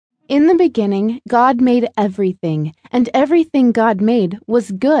In the beginning, God made everything, and everything God made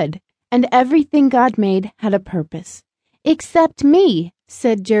was good, and everything God made had a purpose. Except me,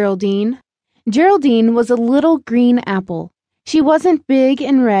 said Geraldine. Geraldine was a little green apple. She wasn't big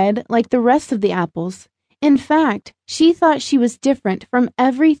and red like the rest of the apples. In fact, she thought she was different from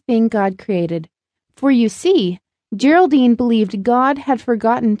everything God created. For you see, Geraldine believed God had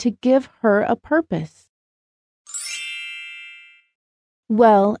forgotten to give her a purpose.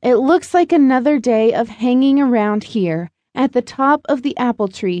 Well, it looks like another day of hanging around here, at the top of the apple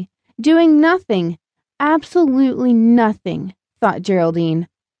tree, doing nothing, absolutely nothing, thought Geraldine.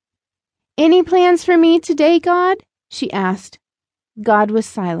 Any plans for me today, God? She asked. God was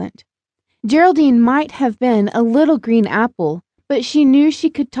silent. Geraldine might have been a little green apple, but she knew she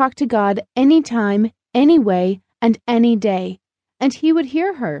could talk to God anytime, anyway, and any day, and he would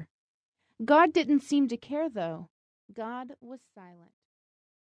hear her. God didn't seem to care, though. God was silent.